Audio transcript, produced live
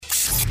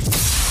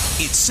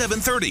It's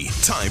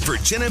 7:30. Time for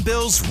Jen and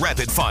Bill's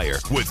Rapid Fire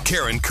with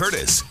Karen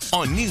Curtis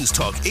on News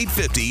Talk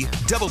 850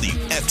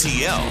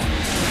 WFTL.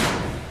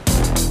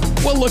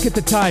 Well, look at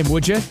the time,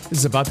 would you? This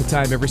is about the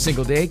time every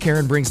single day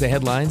Karen brings the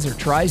headlines, or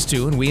tries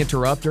to, and we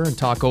interrupt her and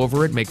talk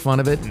over it, make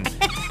fun of it, and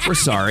we're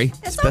sorry.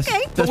 It's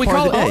okay. But we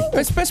call it,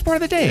 it's the best part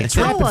of the day. It's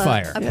Rapid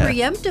Fire. A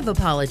preemptive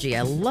apology.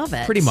 I love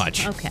it. Pretty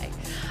much. Okay.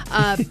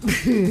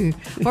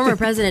 Former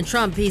President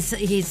Trump,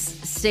 he's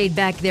stayed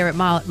back there at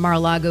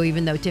Mar-a-Lago,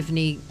 even though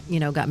Tiffany,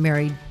 got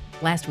married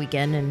last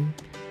weekend, and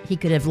he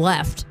could have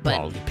left.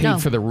 But he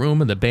paid for the room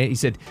and the band. He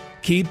said,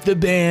 keep the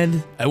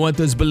band. I want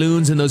those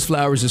balloons and those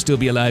flowers to still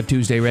be alive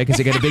Tuesday, right?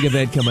 Because I got a big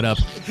event coming up.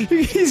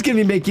 He's going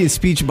to be making a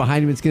speech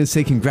behind him. It's going to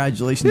say,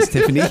 congratulations,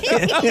 Tiffany.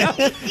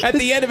 At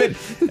the end of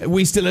it,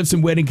 we still have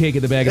some wedding cake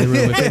in the back of the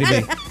room if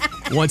anybody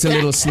wants a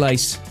little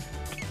slice.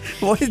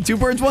 Boy, 2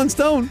 birds, 1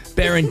 stone.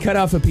 Baron, cut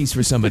off a piece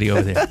for somebody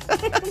over there.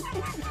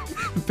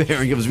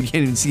 Baron goes, we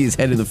can't even see his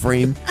head in the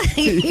frame.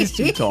 He's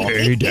too tall.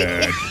 Hey,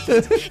 Dad.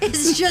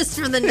 It's just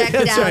from the neck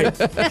down.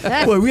 That's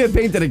right. Boy, we have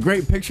painted a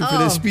great picture for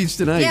this speech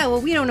tonight. Yeah,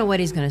 well, we don't know what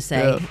he's going to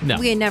say. No.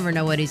 We never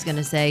know what he's going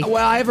to say.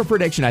 Well, I have a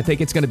prediction. I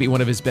think it's going to be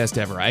one of his best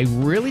ever. I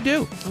really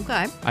do.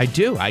 Okay. I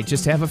do. I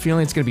just have a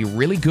feeling it's going to be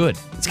really good.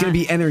 It's going to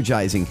be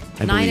energizing,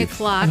 I 9 believe.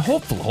 o'clock. And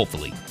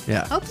hopefully.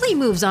 Yeah. Hopefully he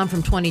moves on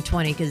from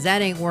 2020, because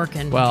that ain't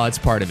working. Well, it's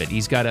part of it.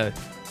 He's got to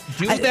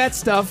do that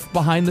stuff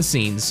behind the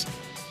scenes,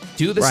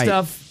 do the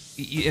stuff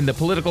in the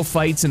political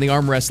fights and the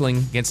arm wrestling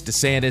against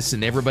DeSantis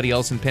and everybody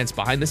else in Pence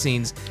behind the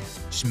scenes.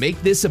 Just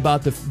make this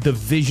about the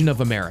vision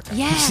of America.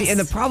 Yes. See, and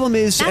the problem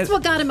is... That's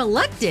what got him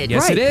elected.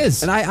 Yes, it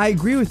is. And I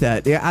agree with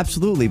that. Yeah,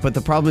 absolutely. But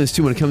the problem is,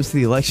 too, when it comes to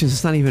the elections,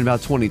 it's not even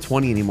about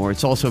 2020 anymore.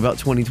 It's also about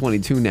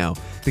 2022 now,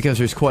 because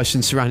there's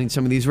questions surrounding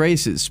some of these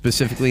races,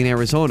 specifically in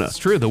Arizona. It's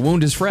true. The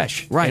wound is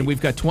fresh. Right. And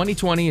we've got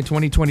 2020 and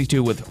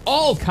 2022 with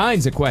all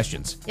kinds of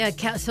questions. Yeah,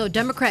 so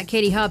Democrat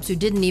Katie Hobbs, who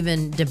didn't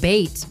even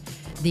debate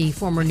the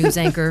former news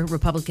anchor,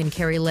 Republican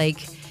Carrie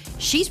Lake,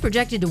 she's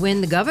projected to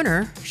win the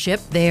governorship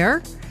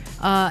there.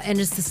 And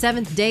it's the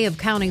 7th day of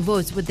counting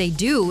votes. What they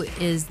do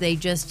is they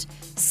just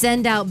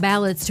send out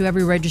ballots to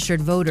every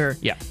registered voter.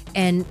 Yeah.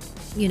 And,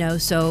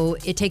 so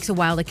it takes a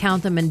while to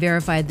count them and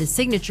verify the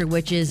signature,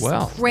 which is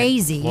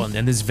crazy. Well, and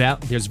then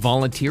there's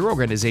volunteer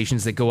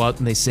organizations that go out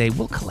and they say,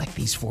 we'll collect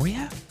these for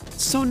you.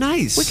 So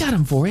nice. We got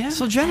them for you.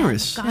 So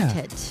generous. Got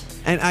it.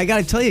 And I got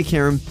to tell you,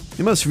 Karen,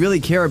 they must really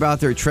care about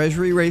their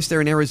treasury race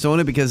there in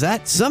Arizona, because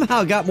that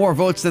somehow got more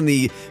votes than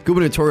the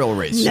gubernatorial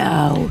race.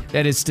 No.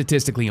 That is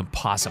statistically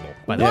impossible,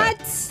 by the way.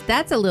 What?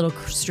 That's a little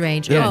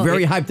strange. Yeah,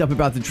 very hyped up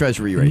about the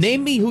treasury race.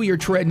 Name me who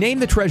name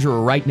the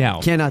treasurer right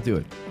now. Cannot do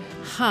it.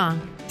 Huh.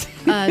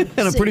 And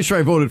I'm pretty sure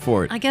I voted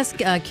for it. I guess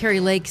Carrie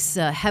Lake's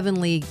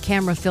heavenly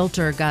camera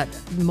filter got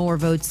more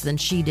votes than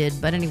she did.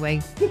 But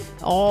anyway,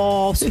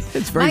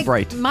 it's very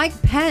bright.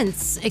 Mike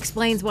Pence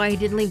explains why he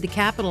didn't leave the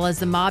Capitol as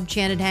the mob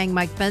chanted "Hang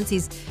Mike Pence."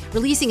 He's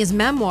releasing his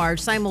memoir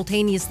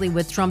simultaneously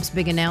with Trump's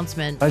big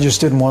announcement. I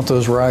just didn't want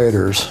those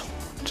rioters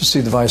to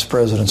see the vice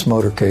president's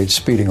motorcade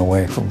speeding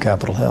away from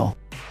Capitol Hill.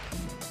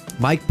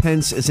 Mike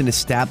Pence is an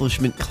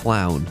establishment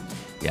clown.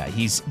 Yeah,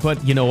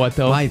 but you know what,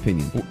 though? My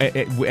opinion.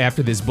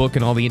 After this book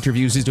and all the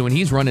interviews he's doing,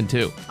 he's running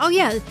too. Oh,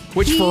 yeah.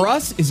 Which for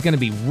us is going to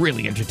be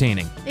really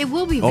entertaining. It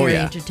will be very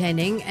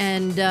entertaining.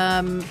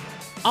 And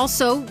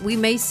also, we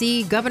may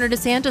see Governor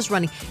DeSantis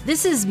running.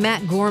 This is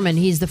Matt Gorman.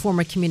 He's the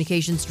former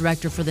communications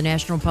director for the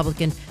National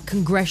Republican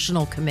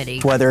Congressional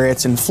Committee. Whether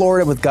it's in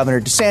Florida with Governor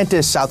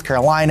DeSantis, South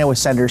Carolina with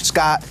Senator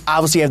Scott,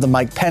 obviously you have the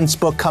Mike Pence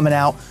book coming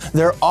out.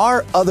 There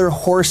are other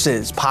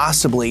horses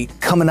possibly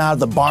coming out of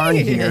the barn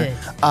here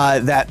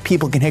that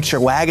people can hitch their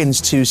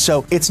wagons to.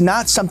 So it's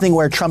not something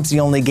where Trump's the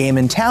only game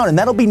in town, and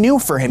that'll be new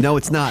for him. No,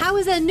 it's not. How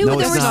is that new? No,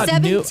 there were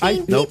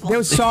 17 people.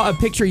 I saw a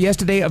picture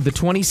yesterday of the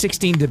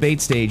 2016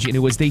 debate stage, and it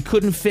was they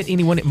couldn't fit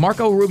anyone.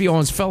 Marco Rubio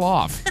almost fell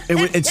off.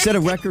 It set a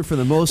record for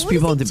the most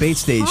people on debate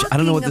stage. I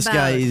don't know what this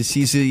guy is.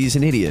 He's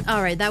an idiot.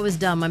 All right, that was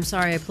dumb. I'm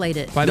sorry I played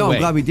it. By the way,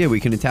 I'm glad we did.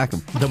 We can attack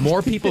him. The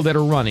more people that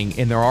are running,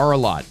 and there are a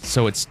lot,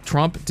 so it's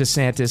Trump,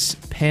 DeSantis,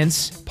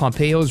 Pence,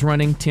 Pompeo's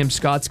running, Tim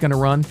Scott's going to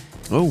run.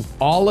 Oh.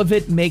 All of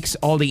it makes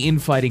all the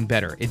infighting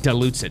better. It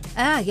dilutes it.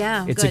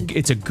 Yeah,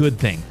 It's a good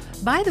thing.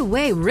 By the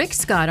way, Rick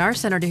Scott, our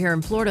senator here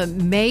in Florida,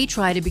 may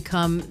try to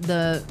become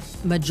the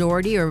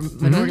majority or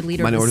minority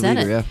leader of the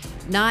Senate. Leader, yeah.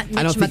 Not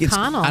Mitch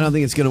McConnell. I don't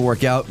think it's going to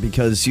work out,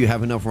 because you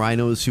have enough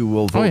rhinos who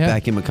will vote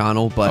back in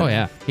McConnell.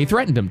 But he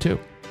threatened him too.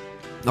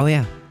 Oh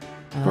yeah.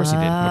 Of course he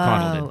did.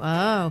 McConnell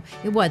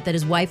did. Oh, what? That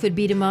his wife would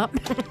beat him up?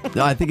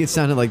 No, I think it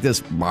sounded like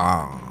this.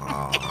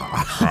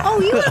 Oh,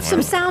 you have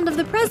some sound of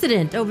the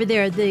president over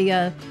there at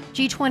the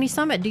G20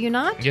 summit, do you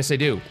not? Yes, I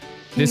do.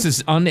 This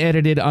is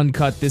unedited,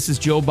 uncut. This is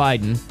Joe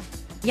Biden.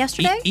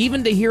 Yesterday?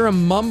 Even to hear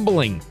him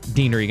mumbling,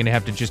 Diener, you're going to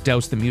have to just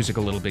douse the music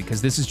a little bit,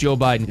 because this is Joe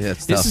Biden. Yeah,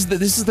 it's this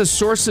is the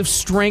source of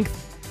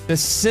strength, the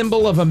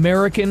symbol of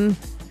American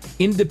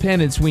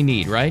independence we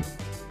need, right?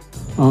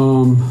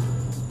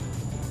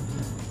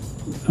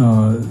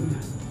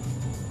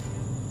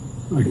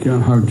 I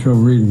can't have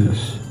trouble reading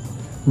this.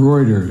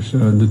 Reuters,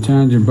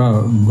 Natanja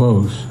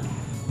Bose.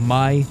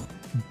 My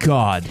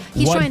God.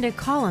 He's trying to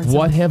call on someone.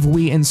 What have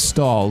we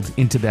installed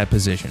into that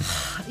position?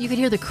 You could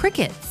hear the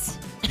crickets.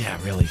 Yeah,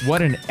 really.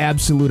 What an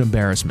absolute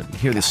embarrassment.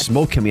 Hear the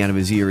smoke coming out of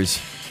his ears.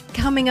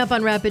 Coming up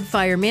on Rapid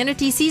Fire,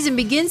 manatee season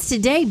begins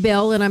today,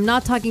 Bill, and I'm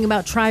not talking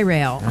about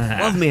Tri-Rail.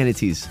 Love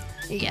manatees.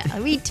 Yeah,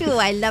 me too.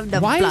 I love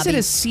them. Why is it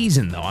a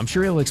season, though? I'm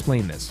sure he'll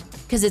explain this.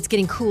 Because it's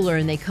getting cooler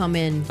and they come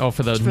in. Oh,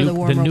 for the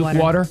warmer nuke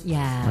water?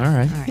 Yeah. All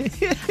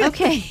right.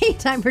 Okay,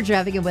 time for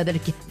traffic and weather to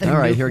get the All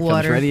right, nuke here it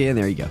water. comes. Ready? And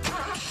there you go.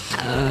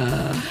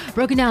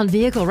 Broken down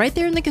vehicle right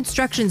there in the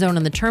construction zone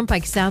on the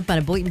Turnpike southbound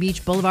of Boynton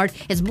Beach Boulevard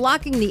is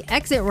blocking the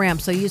exit ramp,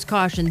 so use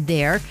caution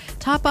there.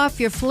 Top off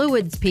your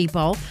fluids,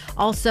 people.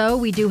 Also,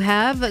 we do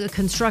have a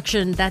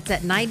construction that's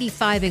at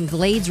 95 and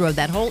Glades Road.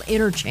 That whole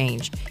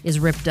interchange is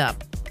ripped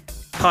up.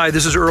 Hi,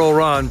 this is Earl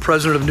Ron,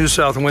 president of New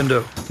South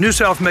Window. New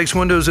South makes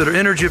windows that are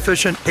energy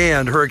efficient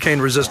and hurricane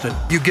resistant.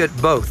 You get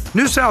both.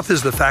 New South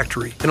is the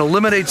factory and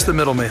eliminates the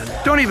middleman.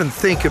 Don't even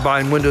think of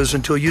buying windows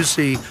until you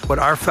see what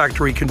our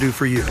factory can do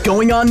for you.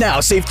 Going on now.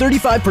 Save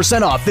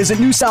 35% off. Visit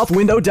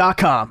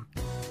newsouthwindow.com.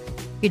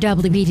 Your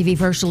WBTV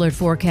First Alert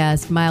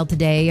forecast. Mild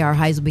today. Our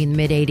highs will be in the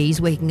mid-80s,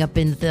 waking up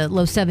in the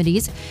low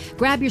 70s.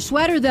 Grab your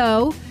sweater,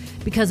 though,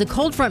 because a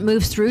cold front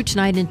moves through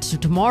tonight into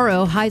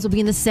tomorrow. Highs will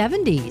be in the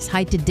 70s.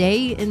 High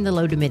today in the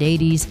low to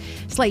mid-80s.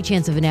 Slight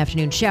chance of an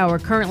afternoon shower.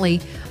 Currently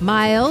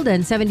mild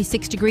and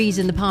 76 degrees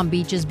in the Palm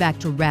Beaches. Back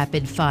to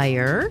Rapid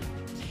Fire.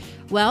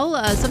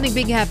 Well, something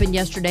big happened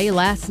yesterday.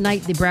 Last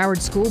night, the Broward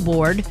School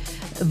Board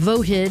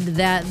voted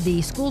that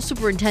the school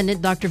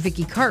superintendent, Dr.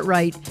 Vicki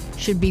Cartwright,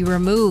 should be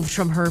removed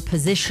from her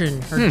position,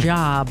 her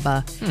job.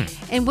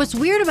 And what's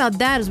weird about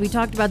that is we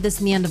talked about this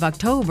in the end of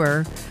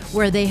October,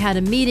 where they had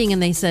a meeting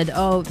and they said,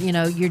 oh, you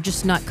know, you're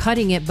just not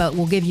cutting it, but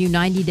we'll give you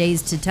 90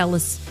 days to tell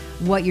us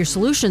what your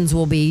solutions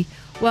will be.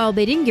 Well,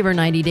 they didn't give her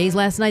 90 days.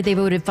 Last night, they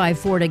voted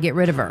 5-4 to get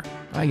rid of her.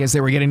 I guess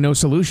they were getting no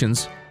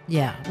solutions.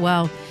 Yeah,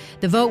 well,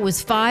 the vote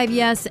was 5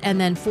 yes and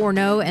then 4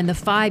 no, and the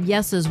 5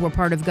 yeses were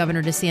part of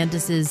Governor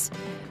DeSantis's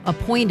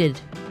appointed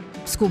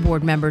school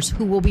board members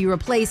who will be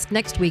replaced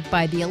next week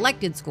by the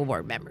elected school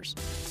board members.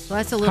 So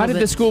that's a little How did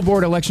the school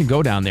board election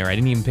go down there? I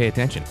didn't even pay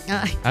attention.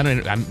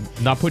 I'm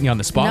not putting you on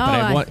the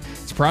spot, but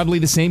it's probably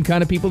the same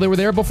kind of people that were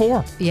there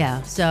before.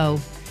 Yeah, so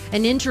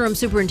an interim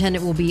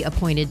superintendent will be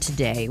appointed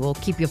today. We'll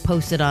keep you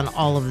posted on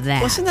all of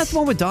that. Wasn't that the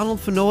one with Donald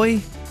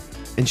Fenoy?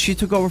 And she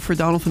took over for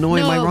Donald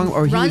Fenoy? No, Am I wrong?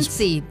 Or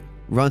Runcie.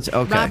 Runcie,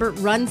 okay. Robert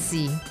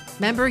Runcie.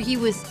 Remember, he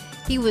was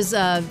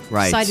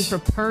right. cited for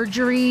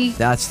perjury.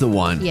 That's the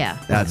one. Yeah.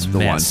 That's the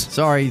one.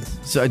 Sorry.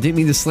 So I didn't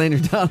mean to slander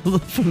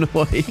Donald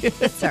Fenoy.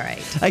 That's all right.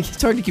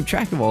 It's hard to keep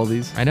track of all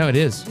these. I know it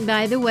is.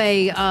 By the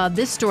way,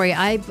 this story,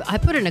 I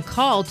put in a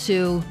call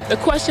to... The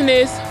question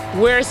is,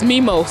 where's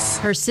Mimos?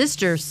 Her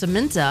sister,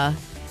 Samantha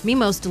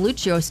Mimos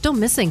DeLuccio, is still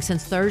missing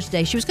since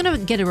Thursday. She was going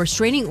to get a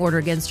restraining order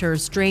against her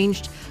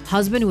estranged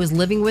husband who was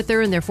living with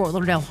her in their Fort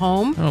Lauderdale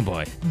home. Oh,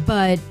 boy.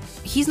 But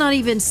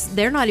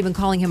they're not even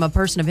calling him a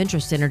person of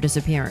interest in her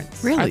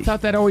disappearance. Really? I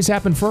thought that always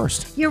happened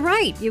first. You're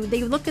right.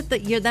 They look at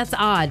that's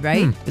odd,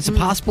 right? Is it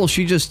possible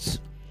she just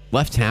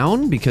left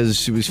town because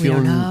she was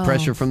feeling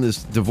pressure from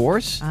this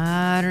divorce?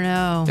 I don't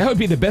know. That would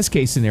be the best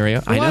case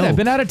scenario. I know. I've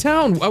been out of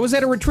town. I was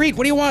at a retreat.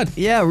 What do you want?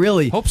 Yeah,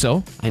 really. Hope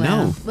so. I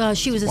know. Well,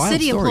 she was a Wild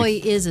city story.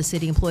 employee, is a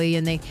city employee,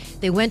 and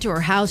they went to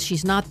her house.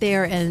 She's not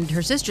there, and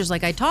her sister's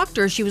like, I talked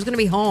to her. She was going to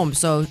be home,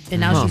 and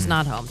now she's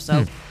not home.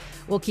 So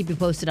we'll keep you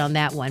posted on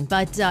that one.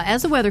 But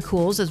as the weather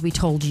cools, as we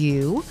told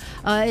you,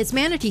 it's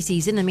manatee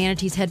season, and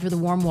manatees head for the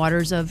warm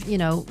waters of,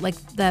 like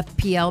the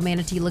PL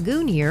Manatee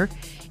Lagoon here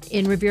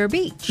in Riviera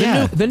Beach.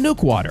 Yeah. The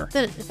nuke water.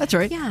 That's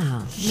right.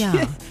 Yeah.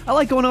 I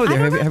like going over there.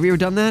 Have you ever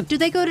done that? Do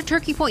they go to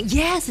Turkey Point?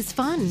 Yes, it's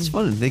fun. It's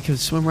fun. They can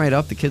swim right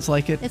up. The kids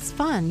like it. It's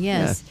fun,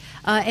 yes.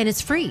 And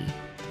it's free.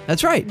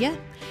 That's right. Yeah.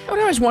 I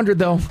always wondered,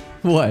 though.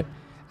 What?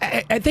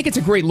 I think it's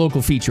a great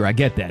local feature. I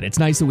get that. It's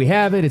nice that we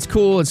have it. It's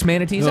cool. It's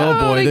manatees. Oh,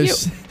 boy.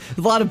 There's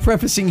a lot of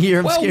prefacing here.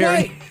 I'm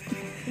scared.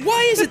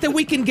 Why is it that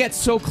we can get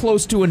so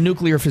close to a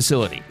nuclear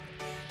facility?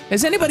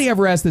 Has anybody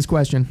ever asked this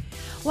question?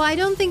 Well, I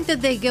don't think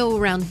that they go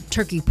around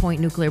Turkey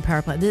Point nuclear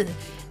power plant.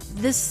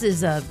 This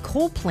is a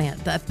coal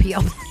plant, the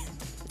FPL plant.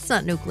 It's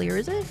not nuclear,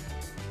 is it?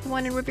 The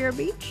one in Riviera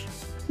Beach?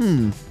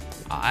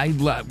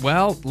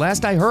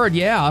 Last I heard,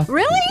 yeah.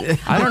 Really?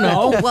 I don't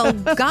know. Well,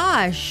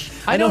 gosh.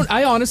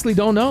 I honestly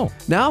don't know.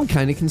 Now I'm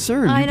kind of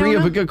concerned. You bring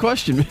up a good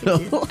question,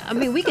 Bill. I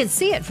mean, we can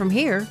see it from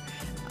here.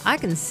 I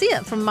can see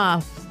it from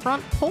my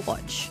front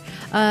porch.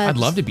 I'd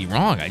love to be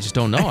wrong. I just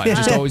don't know. I've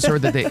just always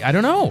heard that I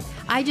don't know.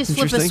 I just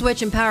flip a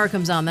switch and power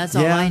comes on. That's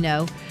all I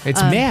know.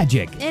 It's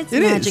magic. It's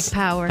It magic is.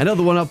 power. I know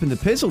the one up in the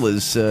Pizzle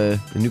is a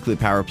nuclear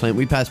power plant.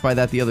 We passed by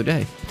that the other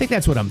day. I think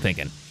that's what I'm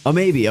thinking. Oh,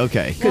 maybe.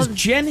 Okay. Because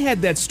Jen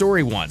had that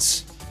story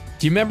once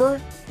Do you remember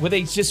where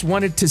they just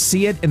wanted to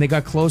see it and they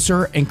got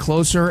closer and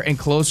closer and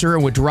closer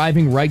and were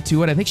driving right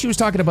to it? I think she was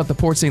talking about the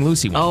Port St.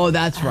 Lucie one. Oh,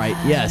 that's right.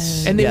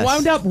 Yes. And they Yes.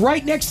 wound up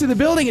right next to the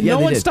building and Yeah, no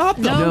they one did.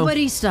 stopped them.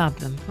 Nobody stopped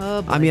them.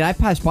 Oh, boy. I mean, I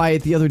passed by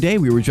it the other day.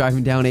 We were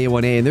driving down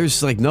A1A, and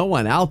there's like no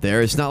one out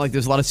there. It's not like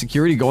there's a lot of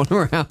security going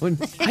around.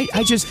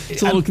 I just,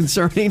 It's a little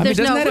concerning. I mean,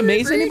 doesn't that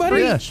amaze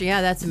anybody?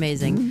 Yeah, that's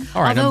amazing.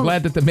 All right, I'm Although-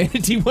 glad that the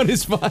manatee one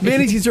is fine.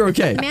 Manatees are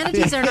okay.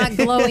 Manatees are not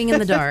glowing in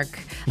the dark.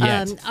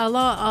 Yet.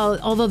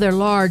 Although they're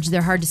large,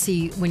 they're hard to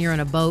see when you're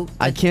on a boat.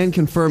 I can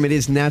confirm it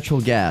is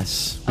natural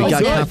gas. We Oh,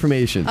 got good.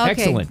 confirmation. Okay.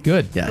 Excellent,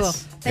 good. Yes. Cool.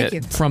 Thank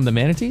you. From the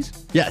manatees?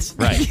 Yes.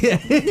 Right.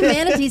 The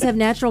manatees have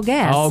natural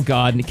gas. Oh,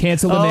 God, and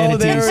cancel the Oh, manatees.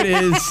 there it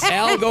is.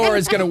 Al Gore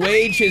is going to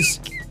wage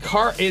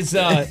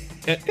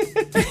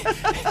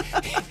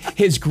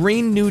his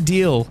Green New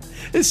Deal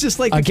It's just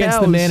like the against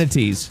cows. the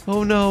manatees.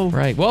 Oh, no.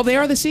 Right. Well, they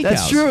are the sea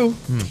That's cows. true.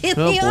 They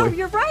Oh, are, boy.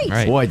 you're right.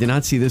 Right. Boy, I did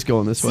not see this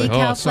going this way. Sea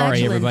cow Oh, sorry,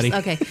 flatulence. everybody.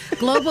 Okay.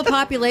 Global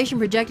population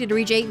projected to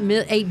reach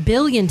 8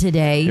 billion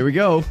today. Here we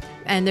go.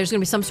 And there's going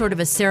to be some sort of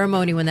a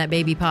ceremony when that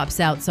baby pops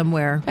out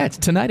somewhere. Yeah, it's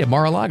tonight at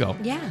Mar-a-Lago.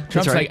 Yeah.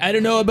 Trump's right. like, I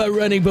don't know about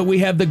running, but we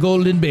have the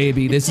golden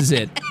baby. This is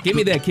it. Give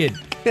me that kid.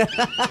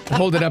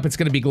 Hold it up. It's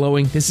going to be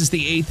glowing. This is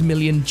the 8th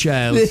million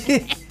child.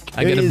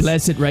 I got to is.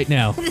 bless it right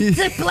now.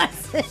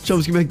 Bless it.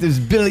 Trump's gonna make there's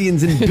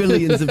billions and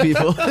billions of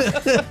people.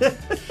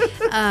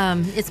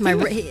 It's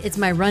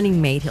my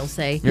running mate, he'll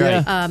say.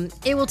 Right.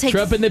 It will take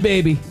Trump and the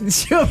baby.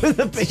 Trump and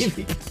the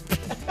baby.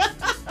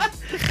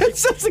 That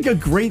sounds like a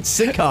great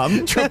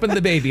sitcom. Trump and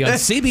the baby on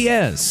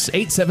CBS,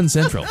 8/7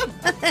 Central.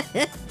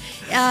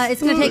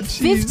 it's going to take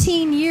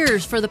 15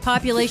 years for the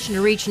population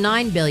to reach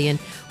 9 billion,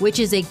 which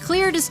is a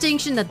clear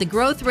distinction that the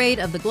growth rate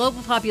of the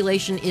global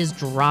population is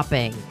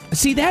dropping.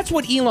 See, that's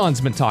what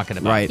Elon's been talking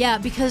about. Right. Yeah,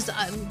 because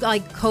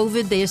like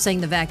COVID, they're saying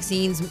the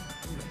vaccines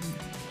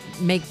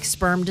make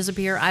sperm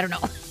disappear. I don't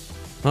know.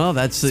 Oh,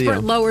 that's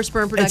Lower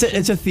sperm production.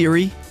 it's a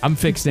theory. I'm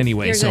fixed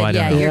anyway, You're so good. I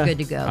don't Yeah, know. you're good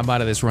to go. I'm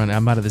out of this run.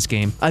 I'm out of this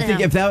game. I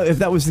think Yeah. if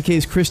that was the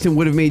case, Kristen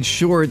would have made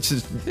sure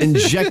to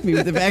inject me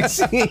with the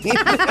vaccine.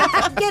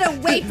 Get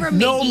away from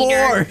me, No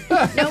Diener.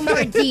 more. No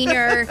more,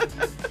 Diener.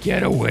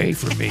 Get away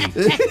from me.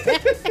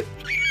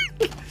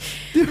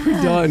 We're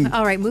done.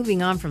 All right,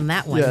 moving on from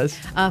that one. Yes.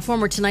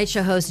 Former Tonight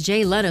Show host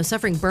Jay Leno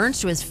suffering burns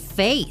to his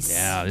face.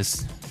 Yeah,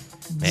 this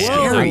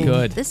Whoa. not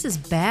good. This is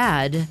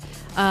bad.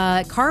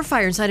 Car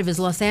fire inside of his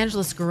Los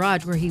Angeles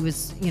garage where he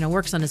was,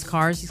 works on his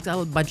cars. He's got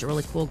a bunch of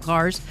really cool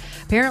cars.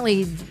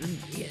 Apparently,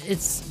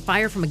 it's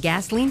fire from a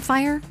gasoline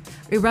fire.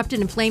 Erupted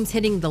in flames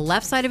hitting the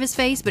left side of his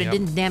face, but Yep. it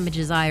didn't damage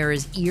his eye or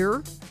his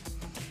ear.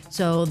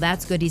 So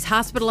that's good. He's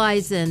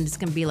hospitalized, and it's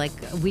going to be like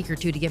a week or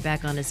two to get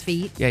back on his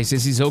feet. Yeah, he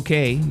says he's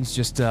okay. He's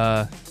just,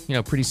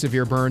 pretty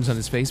severe burns on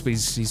his face, but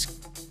he's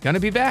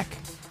gonna be back.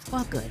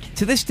 Well, good.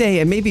 To this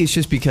day, and maybe it's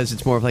just because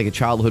it's more of like a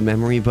childhood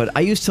memory, but I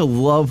used to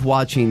love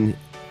watching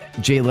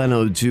Jay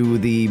Leno do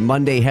the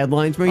Monday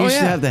headlines. Remember, he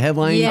used to have the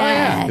headline?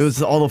 Yes. It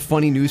was all the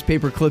funny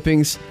newspaper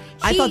clippings.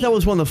 I thought that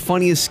was one of the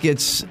funniest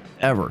skits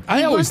ever.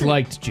 I always wasn't-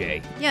 liked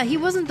Jay. Yeah, he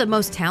wasn't the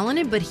most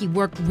talented, but he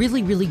worked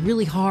really, really,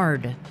 really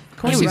hard. Of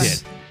course he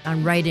did.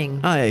 On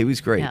writing. Oh, yeah, he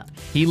was great. Yeah.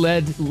 He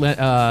led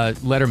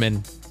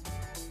Letterman,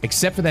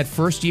 except for that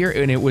first year,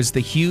 and it was the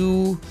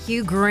Hugh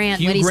Grant,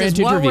 Hugh when he Grant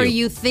says, what were interview.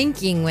 you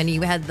thinking when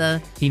you had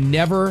the... He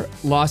never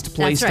lost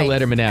place That's to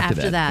right. Letterman after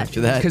After that.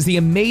 After that. Because the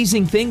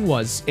amazing thing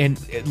was, and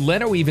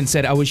Leno even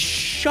said, I was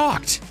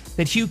shocked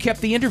that Hugh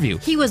kept the interview.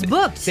 He was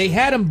booked. They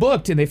had him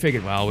booked, and they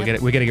figured, well, we got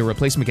to get a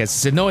replacement guest. He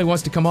said, no, he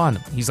wants to come on.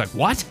 He's like,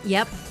 what?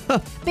 Yep.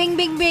 Bing,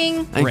 bing, bing.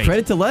 And Great.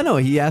 credit to Leno,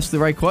 he asked the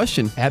right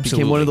question. Absolutely.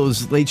 Became one of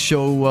those late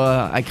show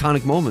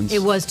iconic moments.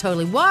 It was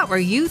totally, what were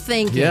you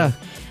thinking? Yeah.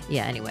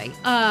 Yeah, anyway.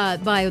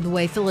 By the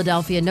way,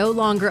 Philadelphia no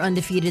longer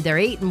undefeated. They're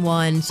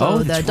 8-1. So Oh,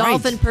 the that's right.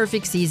 Dolphin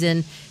perfect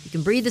season. You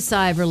can breathe a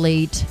sigh of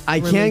relief. I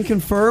can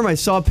confirm, I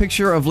saw a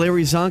picture of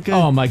Larry Zonka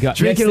Oh my God!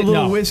 drinking a That's the-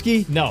 little no.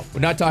 whiskey. No, we're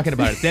not talking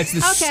about it. That's the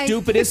Okay.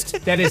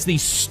 stupidest. That is the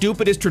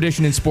stupidest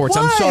tradition in sports.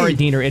 I'm Why? sorry,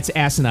 Diener. It's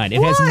asinine. It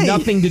Why? has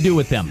nothing to do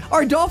with them.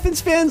 Our Dolphins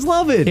fans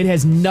love it. It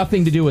has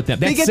nothing to do with them.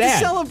 That's They get to sad.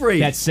 celebrate.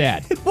 That's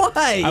sad.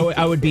 Why?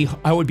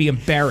 I would be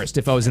embarrassed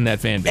if I was in that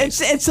fan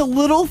base. It's a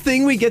little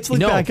thing we get to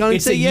look back on and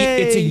it's say,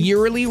 yay. it's a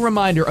yearly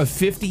reminder of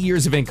 50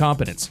 years of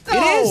incompetence. No.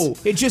 It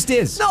is. It just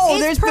is. No, It's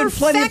there's been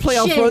plenty of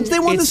playoff perfection. runs. They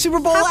won the It's- Super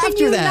Bowl How can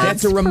after you that. not?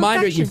 That's a reminder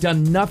perfection. you've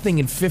done nothing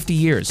in 50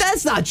 years.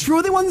 That's not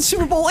true. They won the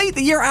Super Bowl 8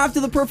 the year after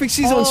the perfect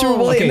season on Super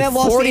Bowl 8, and then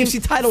lost the AFC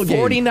title game.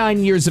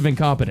 49 years of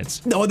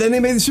incompetence. No, then they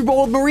made the Super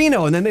Bowl with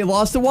Marino, and then they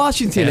lost to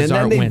Washington, As and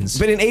our then they've wins.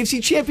 been in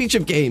AFC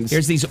championship games.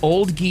 There's these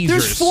old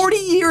geezers. There's 40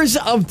 years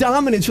of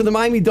dominance for the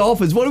Miami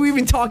Dolphins. What are we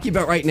even talking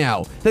about right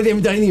now? That they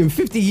haven't done anything in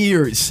 50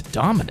 years.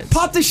 dominance.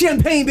 Pop the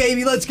champagne,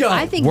 baby. Let's go.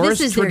 I think Worst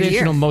this is their year.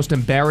 traditional, most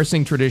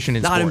embarrassing tradition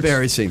in Not sports.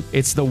 embarrassing.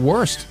 It's the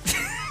worst.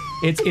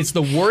 it's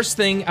the worst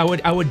thing.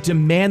 I would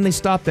demand they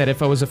stop that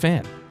if I was a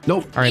fan.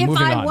 Nope. All right, If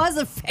moving I on. was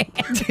a fan.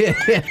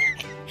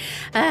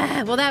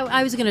 Well,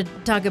 I was going to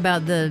talk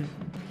about the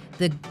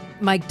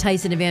Mike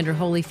Tyson, Evander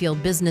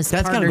Holyfield business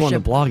That's got to partnership. go on the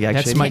blog,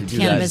 actually. That's Mike Do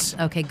Cannabis.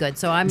 that. Okay, good.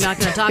 So I'm not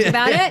going to talk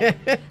about it.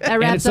 That And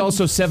wraps it's up.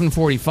 also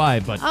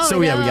 7:45, but Oh,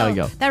 So, yeah, we no. gotta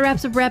go. That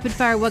wraps up Rapid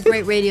Fire. What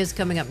great radio is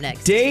coming up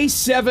next? Day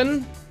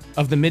 7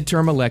 of the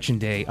midterm election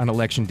day on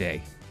Election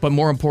Day. But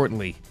more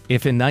importantly,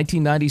 if in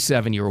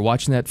 1997 you were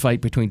watching that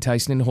fight between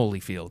Tyson and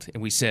Holyfield,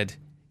 and we said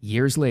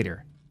years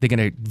later they're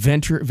going to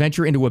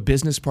venture into a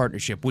business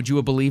partnership, would you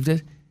have believed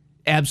it?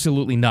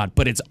 Absolutely not.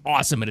 But it's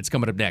awesome, and it's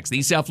coming up next.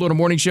 The South Florida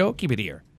Morning Show. Keep it here.